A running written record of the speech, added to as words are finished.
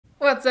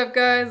What's up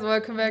guys,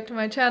 welcome back to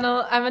my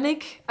channel. I'm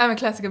Anik, I'm a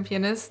classical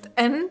pianist,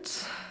 and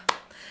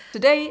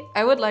today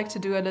I would like to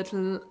do a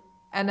little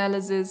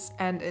analysis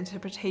and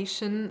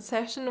interpretation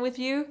session with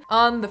you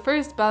on the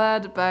first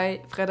ballad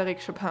by Frédéric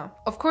Chopin.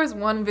 Of course,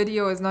 one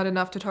video is not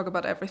enough to talk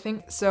about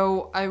everything,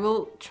 so I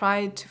will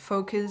try to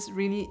focus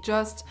really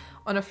just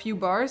on a few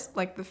bars,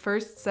 like the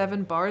first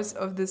 7 bars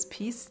of this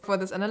piece. For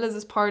this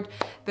analysis part,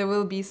 there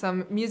will be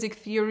some music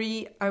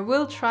theory. I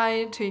will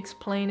try to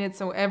explain it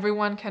so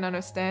everyone can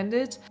understand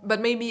it, but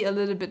maybe a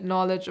little bit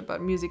knowledge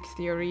about music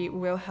theory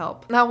will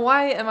help. Now,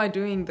 why am I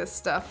doing this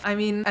stuff? I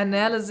mean,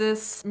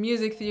 analysis,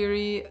 music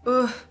theory,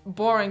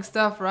 boring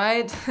stuff,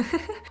 right?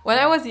 When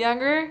I was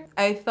younger,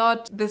 I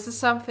thought this is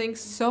something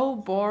so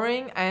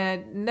boring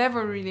and I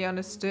never really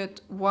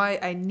understood why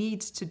I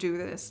need to do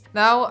this.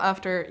 Now,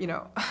 after,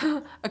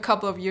 a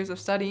couple of years of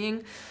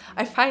studying,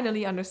 I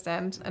finally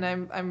understand, and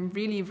I'm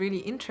really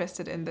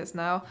interested in this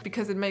now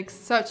because it makes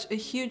such a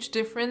huge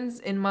difference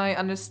in my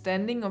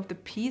understanding of the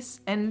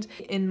piece and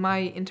in my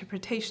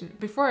interpretation.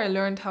 Before I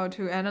learned how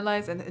to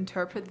analyze and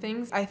interpret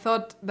things, I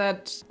thought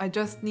that I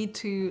just need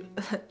to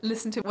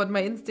listen to what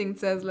my instinct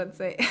says, let's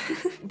say.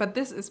 But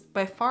this is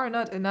by far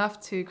not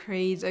enough to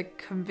create a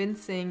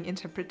convincing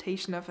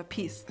interpretation of a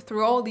piece.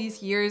 Through all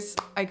these years,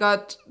 I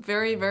got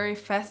very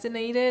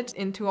fascinated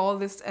into all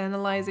this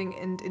analyzing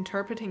and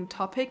interpreting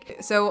topic.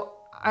 So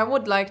I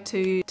would like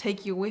to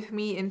take you with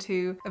me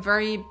into a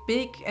very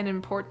big and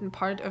important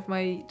part of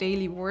my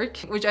daily work,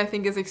 which I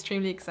think is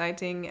extremely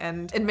exciting,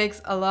 and it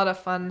makes a lot of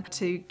fun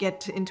to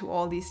get into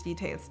all these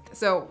details.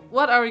 So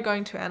what are we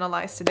going to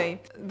analyze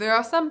today? There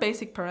are some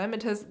basic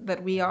parameters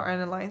that we are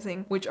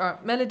analyzing, which are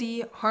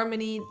melody,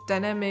 harmony,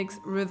 dynamics,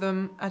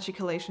 rhythm,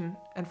 articulation,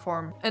 and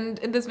form. And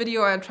in this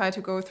video I'll try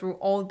to go through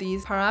all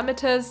these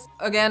parameters.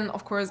 Again,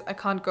 of course, I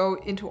can't go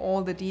into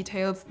all the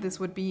details. This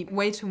would be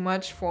way too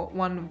much for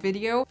one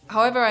video.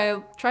 However,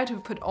 I'll try to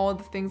put all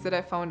the things that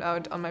I found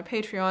out on my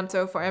Patreon.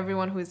 So for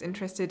everyone who is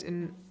interested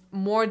in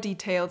more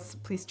details,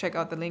 please check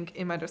out the link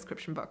in my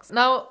description box.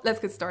 Now, let's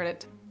get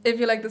started. If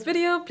you like this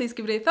video, please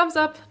give it a thumbs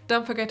up.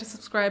 Don't forget to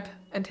subscribe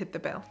and hit the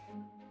bell.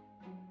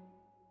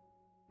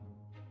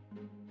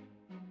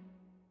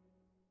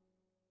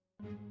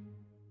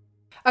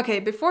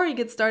 Okay, before we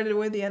get started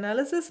with the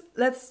analysis,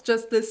 let's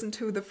just listen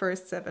to the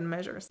first 7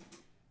 measures.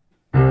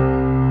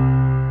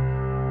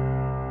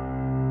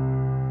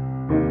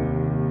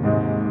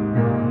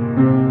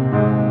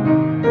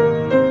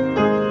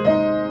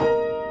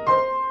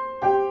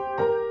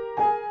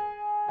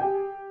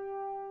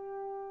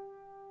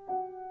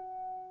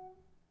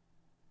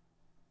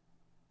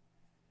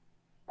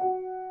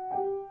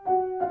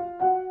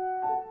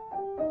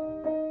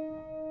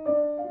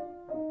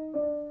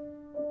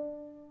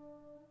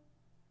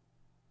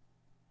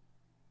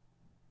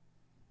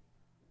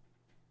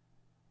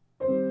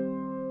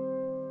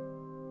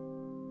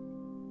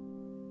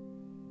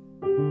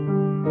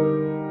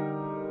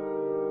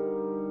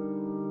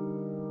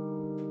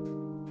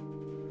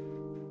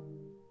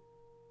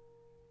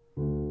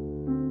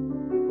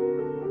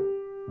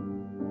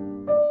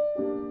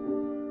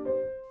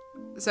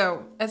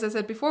 So, as I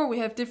said before, we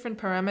have different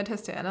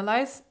parameters to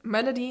analyze: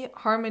 melody,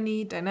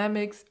 harmony,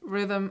 dynamics,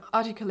 rhythm,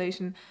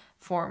 articulation,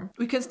 form.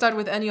 We can start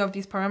with any of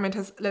these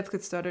parameters. Let's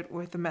get started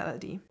with the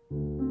melody.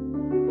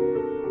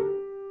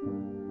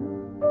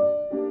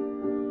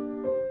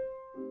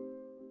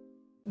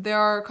 There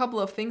are a couple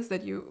of things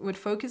that you would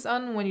focus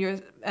on when you're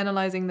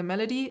analyzing the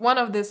melody. One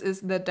of this is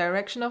the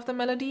direction of the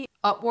melody.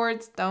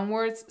 Upwards,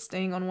 downwards,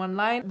 staying on one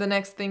line. The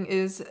next thing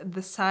is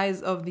the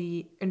size of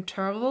the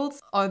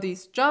intervals. Are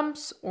these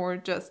jumps or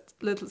just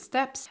little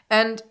steps?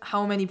 And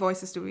how many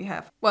voices do we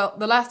have? Well,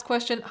 the last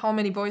question, how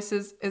many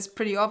voices, is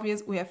pretty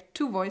obvious. We have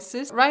 2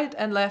 voices. Right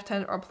and left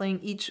hand are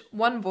playing each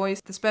one voice.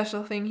 The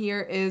special thing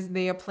here is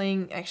they are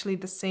playing actually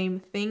the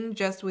same thing,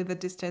 just with a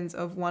distance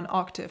of 1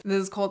 octave.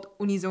 This is called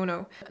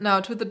unisono.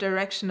 Now to the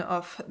direction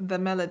of the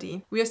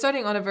melody. We are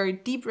starting on a very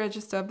deep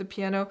register of the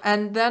piano,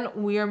 and then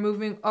we are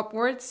moving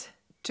upwards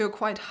to a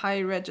quite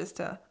high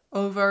register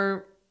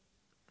over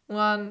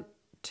 1,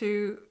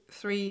 2,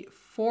 3,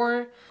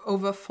 4,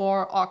 over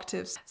 4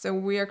 octaves. So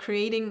we are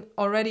creating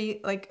already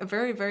like a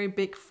very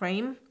big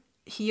frame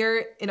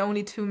here in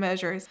only 2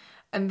 measures.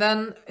 And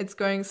then it's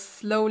going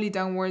slowly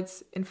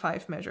downwards in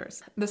 5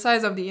 measures. The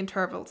size of the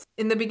intervals.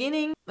 In the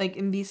beginning, like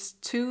in these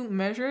 2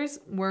 measures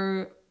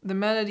where the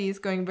melody is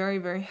going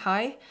very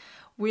high,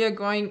 we are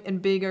going in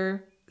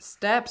bigger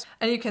steps,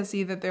 and you can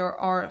see that there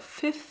are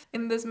 5th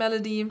in this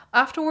melody.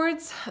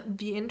 Afterwards,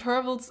 the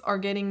intervals are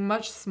getting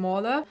much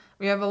smaller.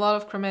 We have a lot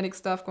of chromatic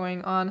stuff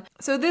going on.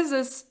 So this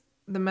is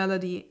the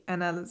melody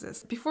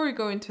analysis. Before we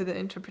go into the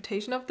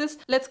interpretation of this,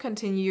 let's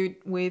continue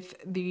with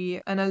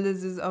the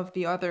analysis of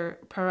the other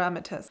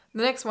parameters.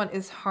 The next one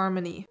is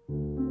harmony.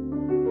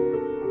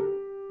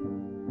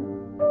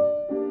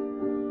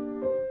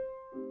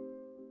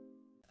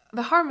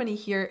 The harmony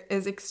here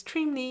is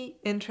extremely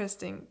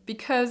interesting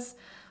because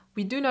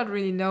we do not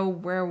really know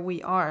where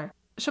we are.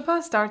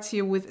 Chopin starts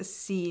here with a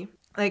C.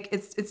 Like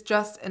it's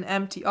just an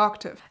empty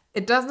octave.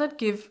 It does not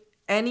give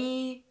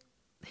any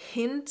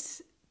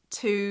hint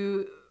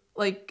to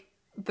like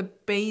the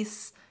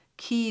bass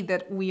key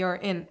that we are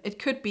in. It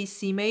could be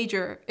C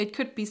major, it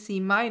could be C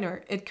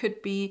minor, it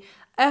could be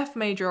F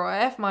major or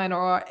F minor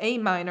or A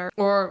minor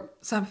or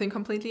something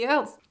completely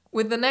else.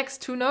 With the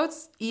next two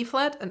notes, E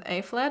flat and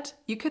A flat,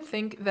 you could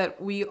think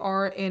that we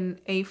are in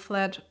A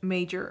flat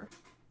major.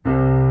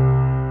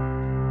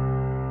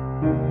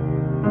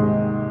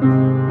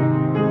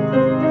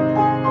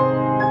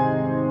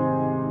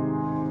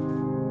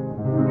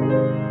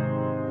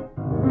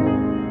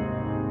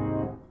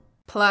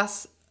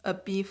 Plus a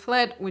B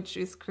flat, which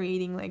is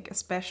creating like a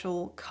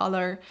special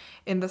color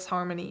in this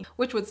harmony,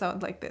 which would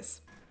sound like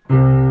this.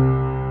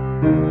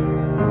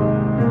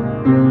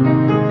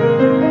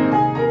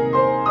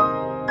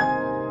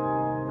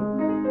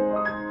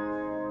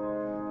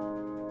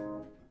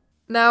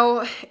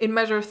 Now, in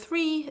measure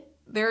 3,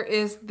 there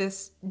is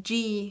this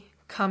G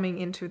coming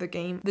into the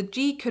game. The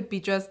G could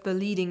be just the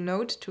leading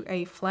note to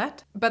A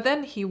flat, but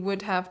then he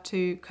would have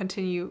to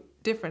continue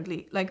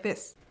differently, like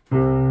this.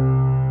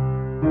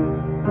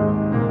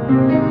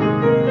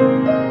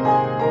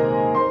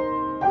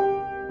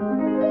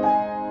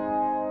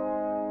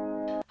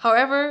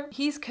 However,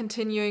 he's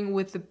continuing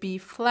with the B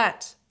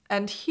flat.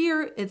 And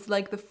here it's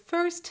like the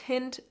first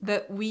hint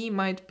that we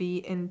might be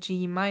in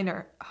G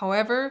minor.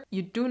 However,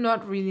 you do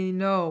not really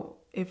know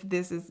if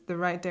this is the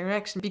right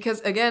direction,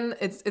 because again,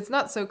 it's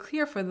not so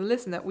clear for the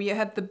listener. We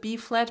had the B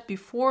flat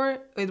before,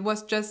 it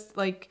was just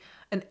like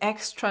an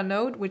extra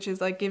note, which is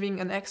like giving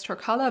an extra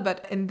color.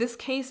 But in this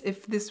case,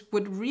 if this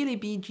would really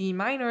be G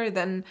minor,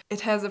 then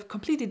it has a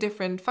completely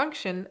different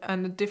function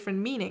and a different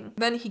meaning.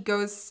 Then he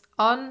goes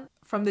on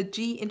from the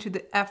G into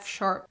the F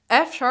sharp.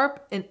 F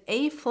sharp in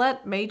A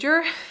flat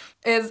major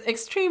is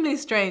extremely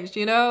strange,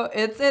 you know?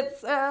 It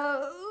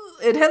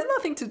has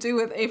nothing to do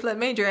with A flat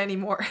major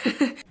anymore.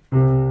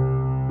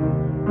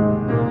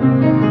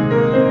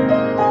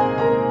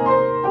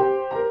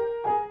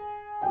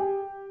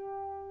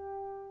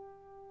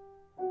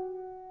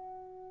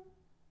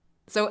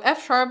 So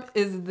F sharp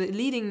is the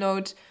leading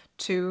note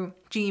to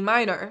G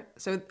minor.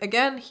 So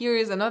again, here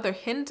is another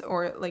hint,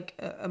 or like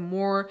a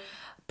more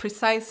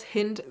precise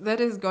hint that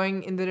is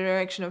going in the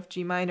direction of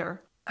G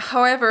minor.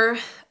 However,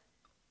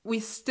 we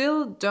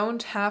still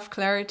don't have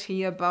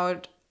clarity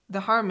about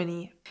the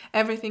harmony.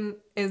 Everything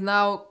is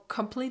now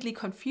completely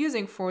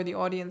confusing for the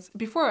audience.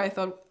 Before I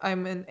thought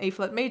I'm in A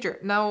flat major.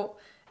 Now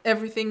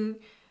everything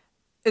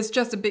is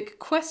just a big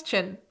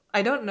question.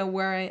 I don't know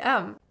where I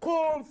am.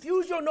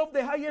 Confusion of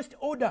the highest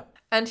order.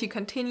 And he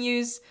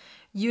continues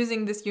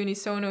using this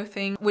unisono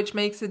thing, which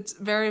makes it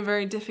very,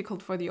 very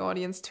difficult for the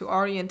audience to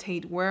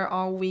orientate where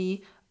are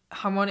we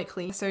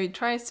harmonically. So he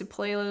tries to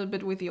play a little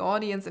bit with the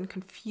audience and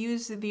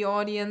confuse the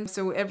audience,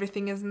 so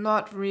everything is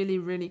not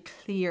really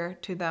clear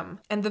to them.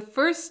 And the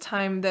first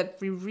time that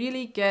we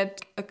really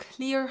get a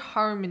clear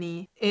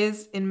harmony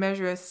is in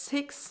measure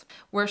 6,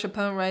 where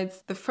Chopin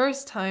writes the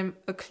first time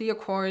a clear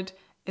chord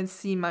in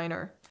C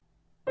minor.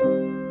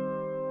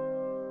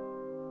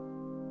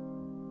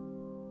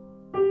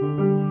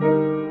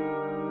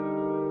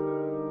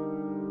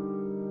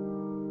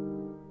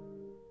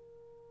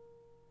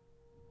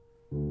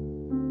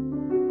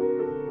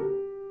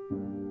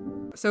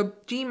 So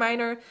G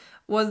minor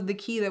was the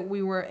key that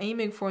we were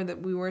aiming for,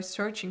 that we were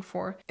searching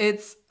for.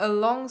 It's a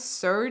long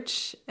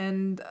search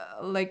and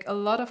like a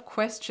lot of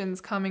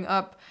questions coming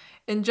up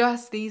in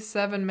just these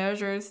 7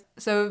 measures.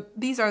 So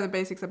these are the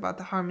basics about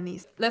the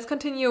harmonies. Let's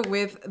continue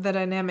with the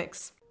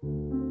dynamics.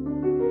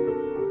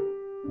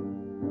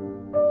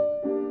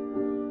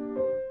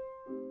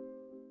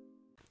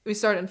 We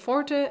start in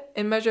forte.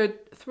 In measure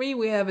 3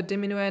 we have a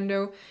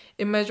diminuendo.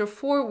 In measure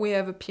 4 we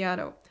have a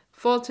piano.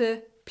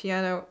 Forte,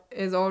 piano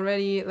is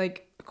already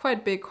like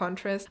quite big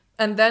contrast.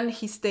 And then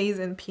he stays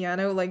in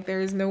piano, like there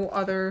is no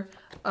other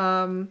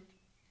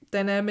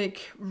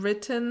dynamic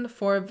written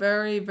for a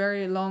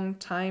very long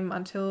time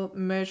until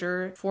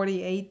measure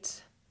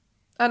 48.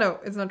 Oh no,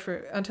 it's not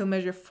true, until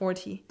measure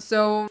 40.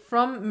 So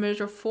from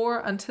measure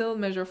 4 until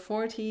measure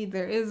 40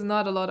 there is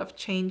not a lot of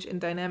change in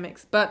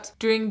dynamics, but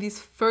during these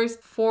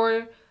first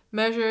 4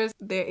 measures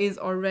there is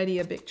already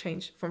a big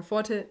change from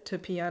forte to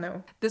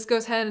piano. This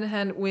goes hand in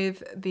hand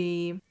with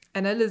the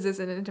analysis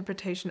and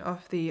interpretation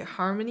of the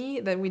harmony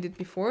that we did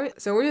before.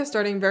 So we are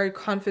starting very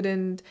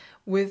confident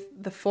with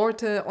the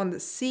forte on the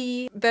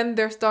C. Then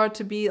there start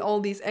to be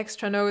all these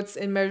extra notes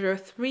in measure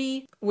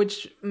 3,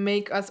 which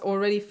make us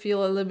already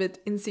feel a little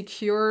bit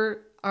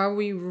insecure. Are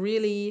we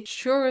really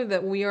sure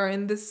that we are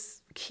in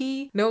this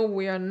key? No,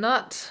 we are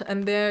not.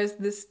 And there's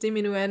this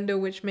diminuendo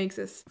which makes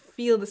us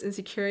feel this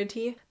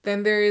insecurity.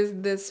 Then there is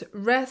this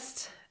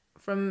rest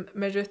from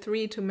measure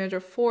 3 to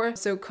measure 4,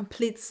 so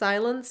complete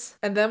silence.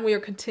 And then we are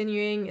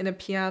continuing in a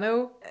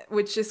piano,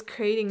 which is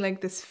creating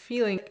like this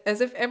feeling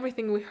as if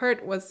everything we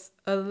heard was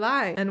a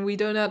lie and we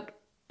do not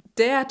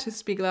dare to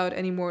speak loud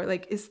anymore.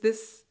 Like, is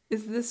this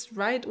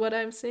right what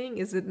I'm saying?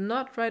 Is it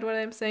not right what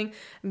I'm saying?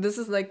 And this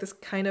is like this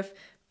kind of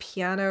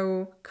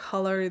piano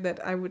color that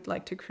I would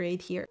like to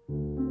create here.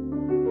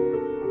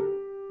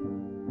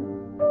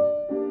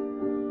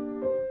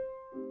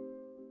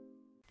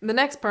 The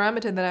next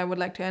parameter that I would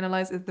like to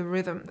analyze is the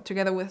rhythm,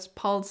 together with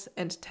pulse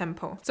and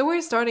tempo. So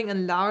we're starting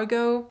in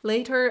largo.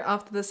 Later,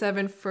 after the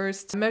 7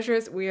 first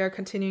measures, we are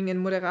continuing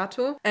in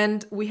moderato,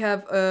 and we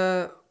have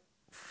a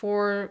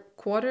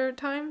 4/4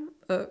 time,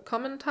 a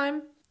common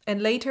time. And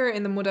later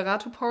in the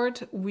moderato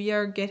part, we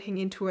are getting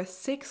into a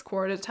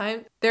 6/4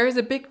 time. There is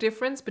a big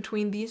difference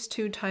between these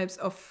two types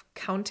of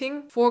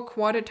counting.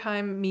 4/4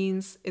 time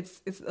means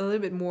it's a little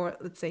bit more,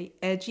 let's say,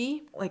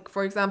 edgy. Like,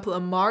 for example,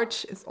 a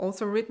march is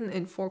also written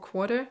in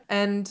 4/4.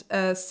 And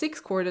a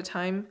 6/4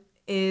 time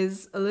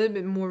is a little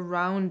bit more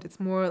round. It's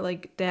more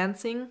like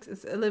dancing.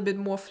 It's a little bit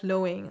more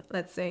flowing,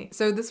 let's say.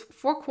 So this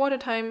 4/4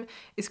 time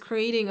is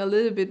creating a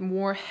little bit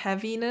more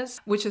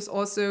heaviness, which is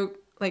also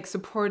like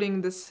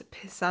supporting this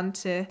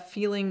pesante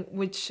feeling,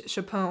 which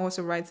Chopin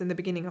also writes in the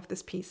beginning of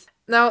this piece.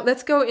 Now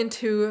let's go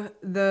into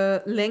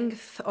the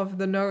length of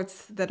the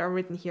notes that are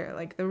written here,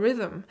 like the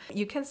rhythm.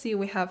 You can see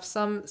we have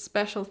some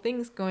special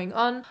things going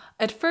on.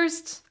 At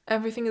first,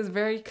 everything is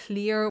very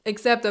clear,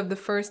 except of the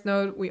first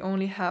note. We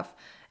only have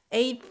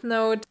 8th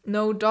note,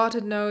 no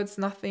dotted notes,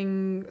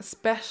 nothing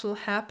special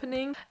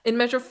happening. In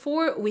measure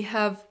 4, we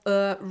have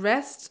a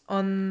rest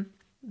on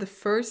the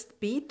first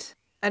beat.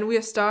 And we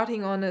are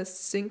starting on a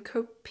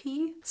syncope.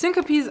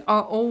 Syncopes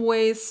are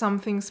always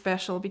something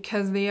special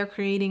because they are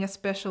creating a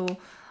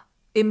special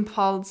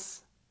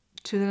impulse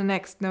to the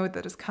next note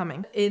that is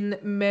coming. In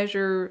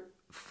measure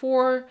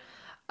 4,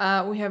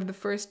 we have the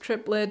first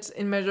triplet.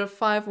 In measure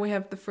 5, we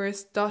have the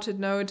first dotted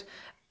note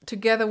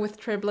together with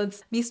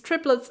triplets. These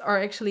triplets are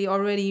actually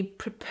already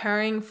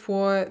preparing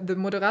for the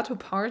moderato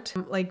part,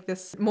 like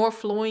this more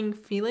flowing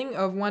feeling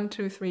of 1,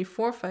 2, 3,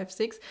 4, 5,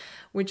 6,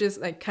 which is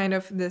like kind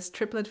of this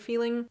triplet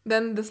feeling.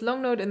 Then this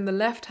long note in the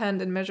left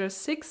hand in measure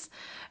 6,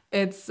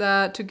 it's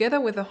together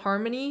with a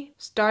harmony,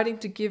 starting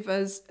to give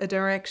us a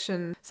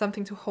direction,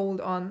 something to hold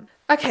on.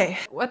 Okay,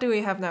 what do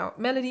we have now?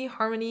 Melody,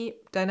 harmony,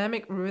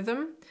 dynamic,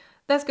 rhythm.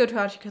 Let's go to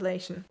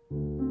articulation.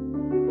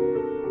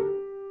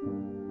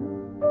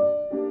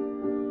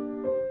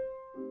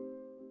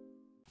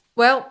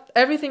 Well,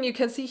 everything you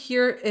can see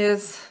here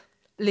is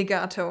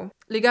legato.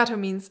 Legato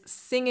means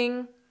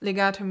singing,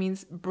 legato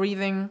means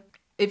breathing.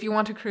 If you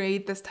want to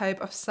create this type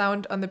of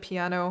sound on the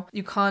piano,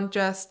 you can't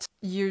just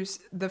use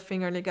the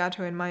finger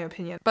legato, in my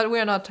opinion. But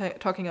we're not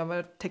talking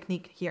about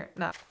technique here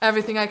now.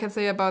 Everything I can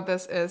say about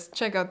this is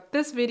check out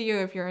this video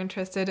if you're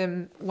interested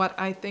in what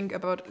I think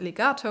about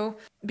legato,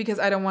 because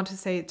I don't want to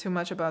say too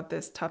much about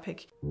this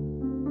topic.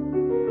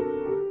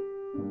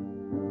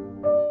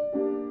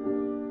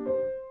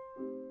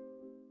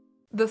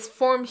 This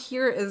form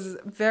here is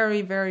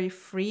very, very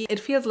free. It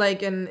feels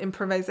like an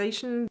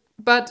improvisation,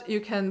 but you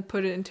can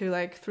put it into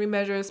like 3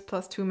 measures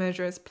plus 2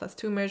 measures plus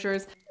 2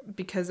 measures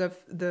because of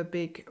the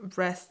big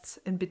rests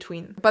in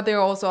between. But there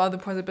are also other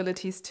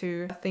possibilities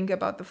to think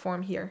about the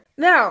form here.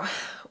 Now,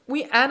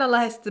 we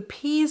analyzed the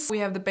piece. We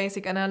have the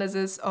basic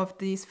analysis of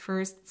these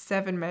first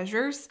 7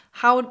 measures.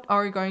 How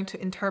are we going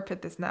to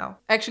interpret this now?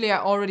 Actually, I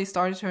already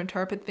started to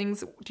interpret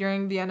things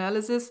during the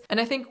analysis. And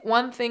I think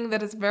one thing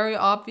that is very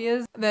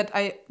obvious that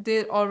I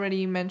did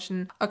already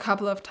mention a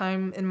couple of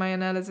times in my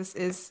analysis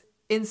is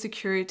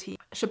insecurity.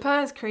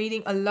 Chopin is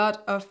creating a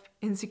lot of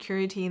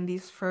insecurity in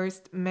these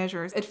first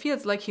measures. It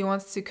feels like he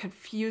wants to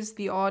confuse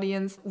the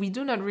audience. We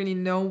do not really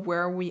know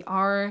where we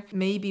are.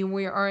 Maybe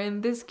we are in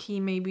this key,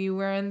 maybe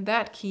we're in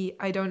that key.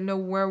 I don't know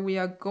where we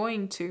are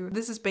going to.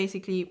 This is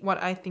basically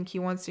what I think he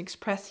wants to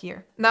express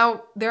here.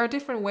 Now, there are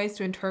different ways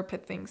to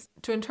interpret things.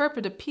 To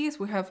interpret a piece,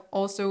 we have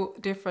also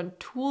different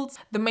tools.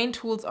 The main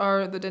tools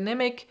are the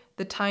dynamic,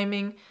 the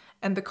timing,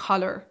 and the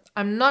color.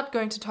 I'm not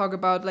going to talk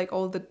about like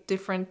all the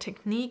different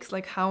techniques,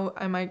 like how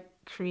am I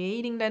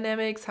creating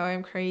dynamics, how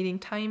I'm creating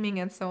timing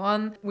and so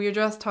on. We're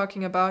just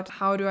talking about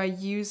how do I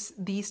use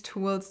these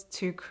tools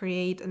to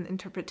create an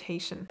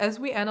interpretation. As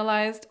we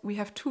analyzed, we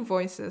have 2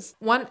 voices.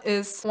 One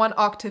is 1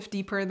 octave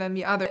deeper than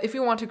the other. If we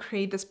want to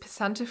create this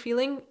pesante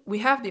feeling, we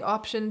have the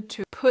option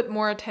to put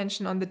more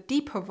attention on the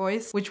deeper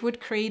voice, which would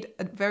create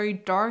a very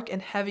dark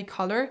and heavy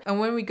color. And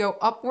when we go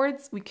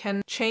upwards, we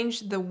can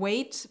change the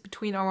weight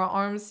between our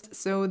arms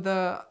so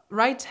the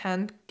right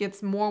hand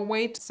gets more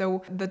weight.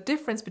 So the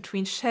difference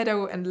between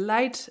shadow and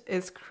light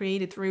is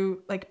created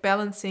through like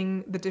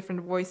balancing the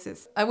different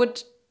voices. I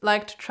would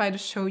like to try to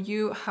show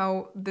you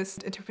how this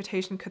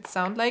interpretation could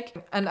sound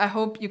like, and I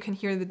hope you can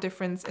hear the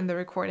difference in the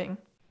recording.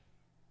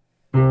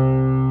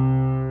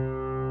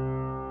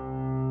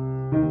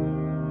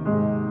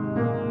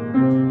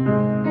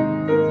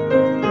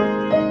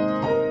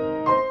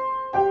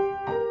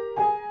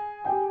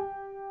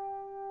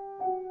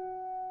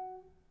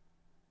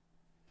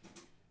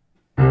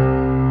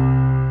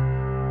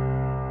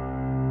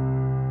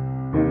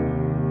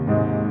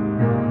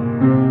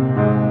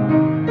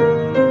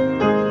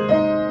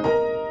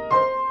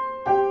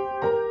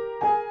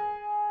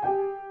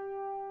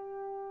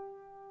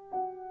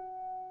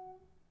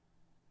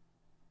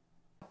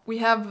 We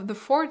have the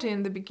forte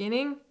in the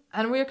beginning,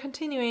 And we're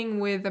continuing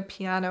with the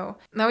piano.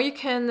 Now you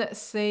can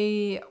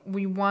say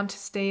we want to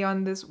stay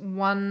on this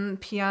one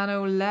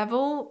piano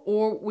level,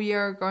 or we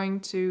are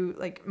going to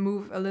like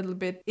move a little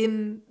bit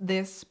in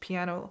this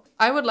piano.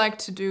 I would like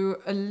to do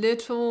a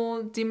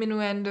little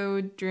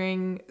diminuendo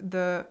during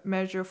the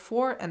measure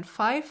 4 and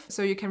 5,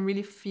 so you can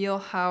really feel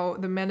how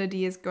the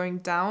melody is going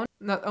down.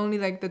 Not only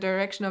like the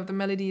direction of the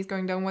melody is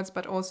going downwards,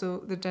 but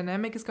also the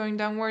dynamic is going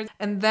downwards.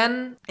 And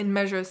then in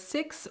measure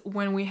 6,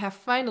 when we have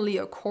finally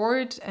a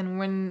chord and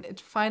when it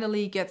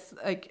finally gets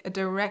like a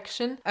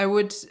direction, I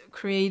would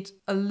create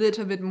a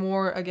little bit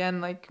more,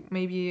 again, like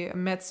maybe a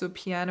mezzo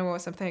piano or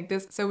something like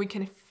this. So we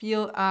can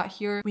feel,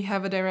 here we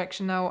have a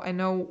direction now. I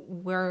know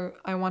where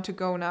I want to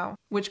go now,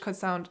 which could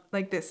sound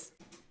like this.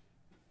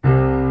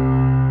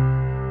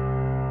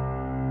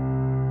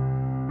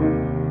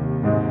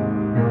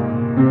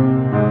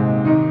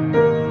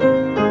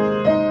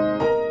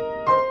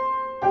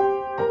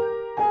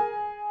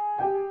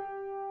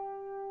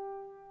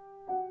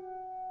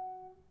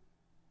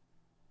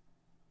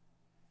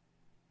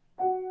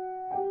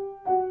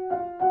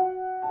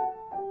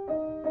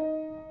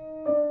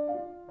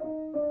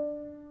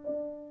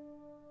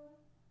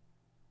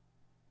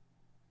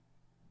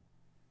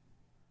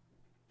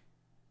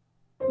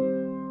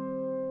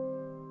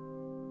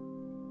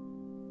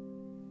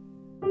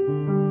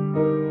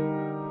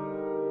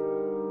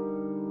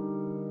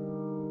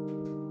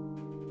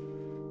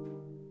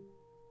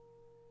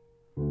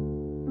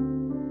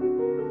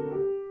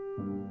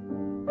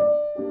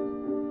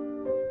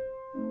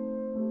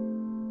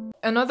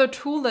 Another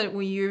tool that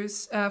we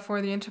use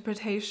for the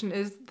interpretation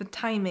is the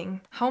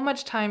timing. How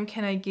much time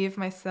can I give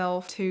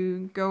myself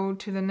to go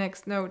to the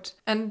next note?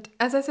 And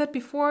as I said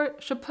before,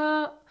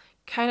 Chopin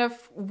kind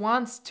of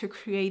wants to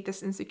create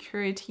this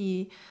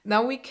insecurity.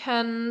 Now we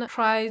can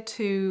try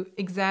to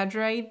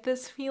exaggerate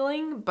this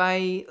feeling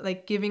by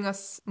like giving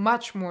us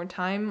much more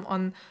time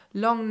on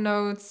long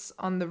notes,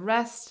 on the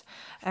rest,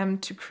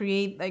 to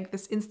create like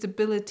this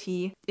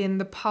instability in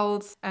the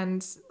pulse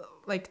and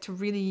like to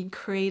really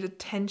create a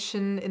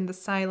tension in the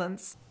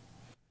silence.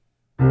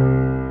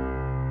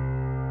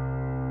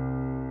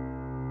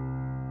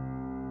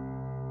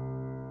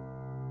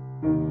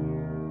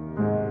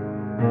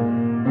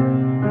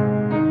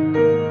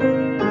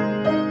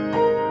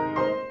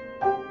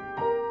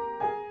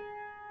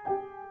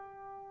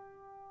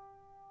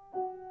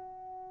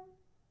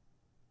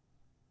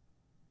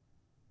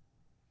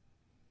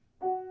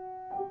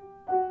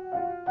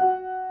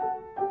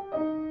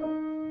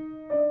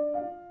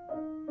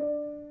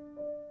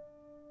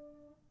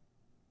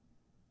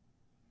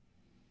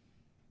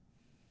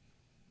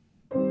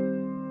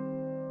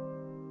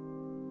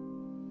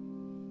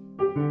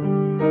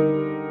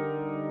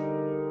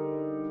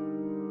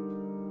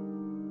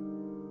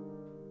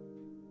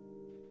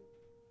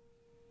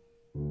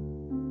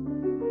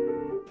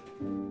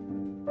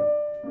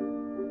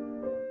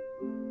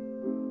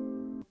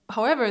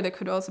 However, there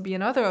could also be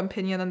another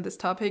opinion on this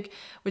topic,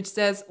 which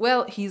says,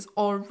 well, he's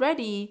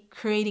already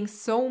creating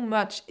so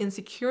much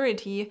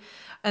insecurity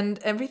and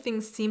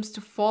everything seems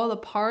to fall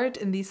apart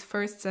in these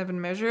first 7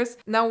 measures.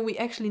 Now we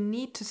actually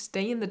need to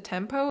stay in the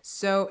tempo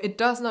so it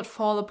does not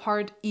fall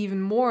apart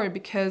even more,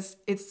 because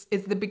it's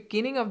the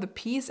beginning of the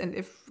piece, and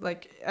if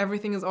like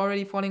everything is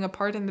already falling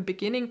apart in the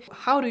beginning,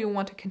 how do you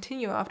want to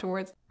continue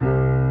afterwards?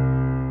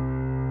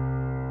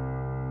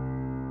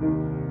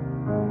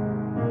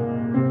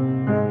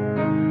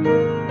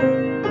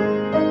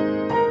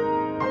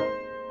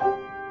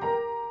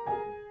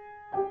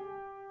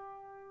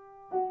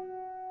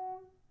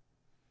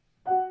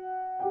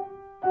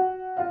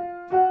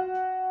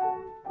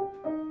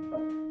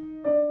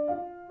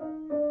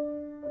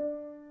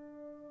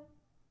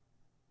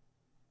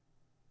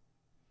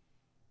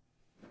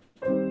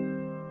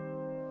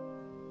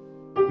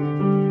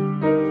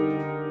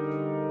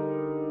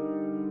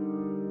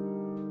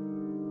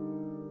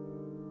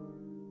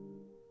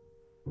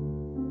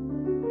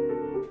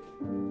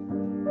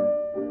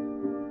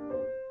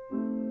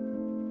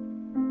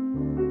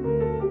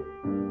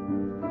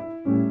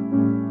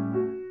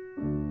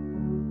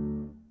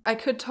 I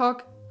could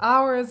talk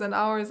hours and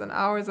hours and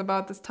hours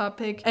about this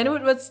topic, and it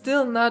would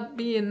still not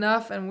be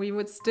enough, and we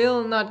would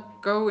still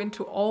not go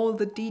into all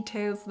the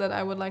details that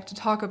I would like to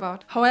talk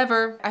about.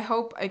 However, I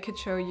hope I could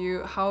show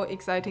you how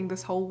exciting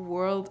this whole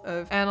world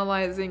of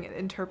analyzing and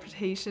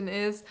interpretation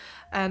is,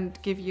 and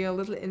give you a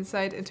little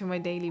insight into my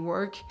daily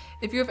work.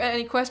 If you have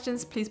any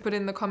questions, please put it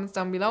in the comments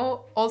down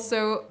below.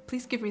 Also,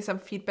 please give me some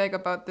feedback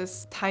about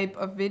this type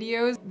of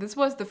videos. This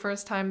was the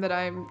first time that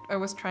I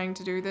was trying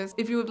to do this.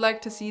 If you would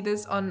like to see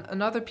this on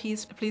another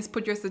piece, please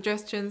put your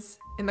suggestions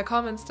in the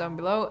comments down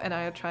below, and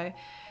I'll try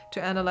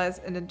to analyze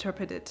and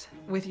interpret it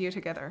with you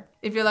together.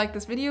 If you like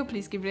this video,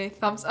 please give it a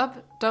thumbs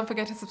up. Don't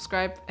forget to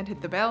subscribe and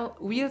hit the bell.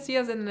 We'll see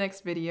us in the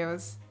next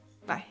videos.